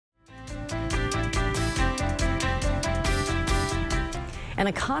An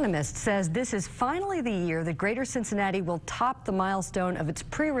economist says this is finally the year that Greater Cincinnati will top the milestone of its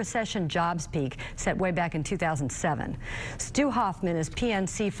pre-recession jobs peak set way back in 2007. Stu Hoffman is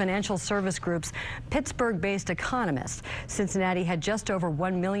PNC Financial Service Group's Pittsburgh-based economist. Cincinnati had just over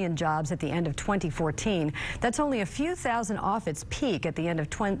 1 million jobs at the end of 2014. That's only a few thousand off its peak at the end of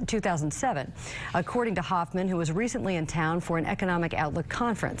 2007. According to Hoffman, who was recently in town for an economic outlook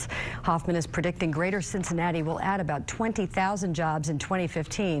conference. Hoffman is predicting Greater Cincinnati will add about 20,000 jobs in 2015.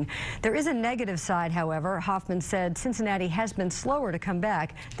 There is a negative side, however. Hoffman said Cincinnati has been slower to come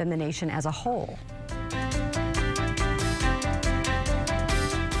back than the nation as a whole.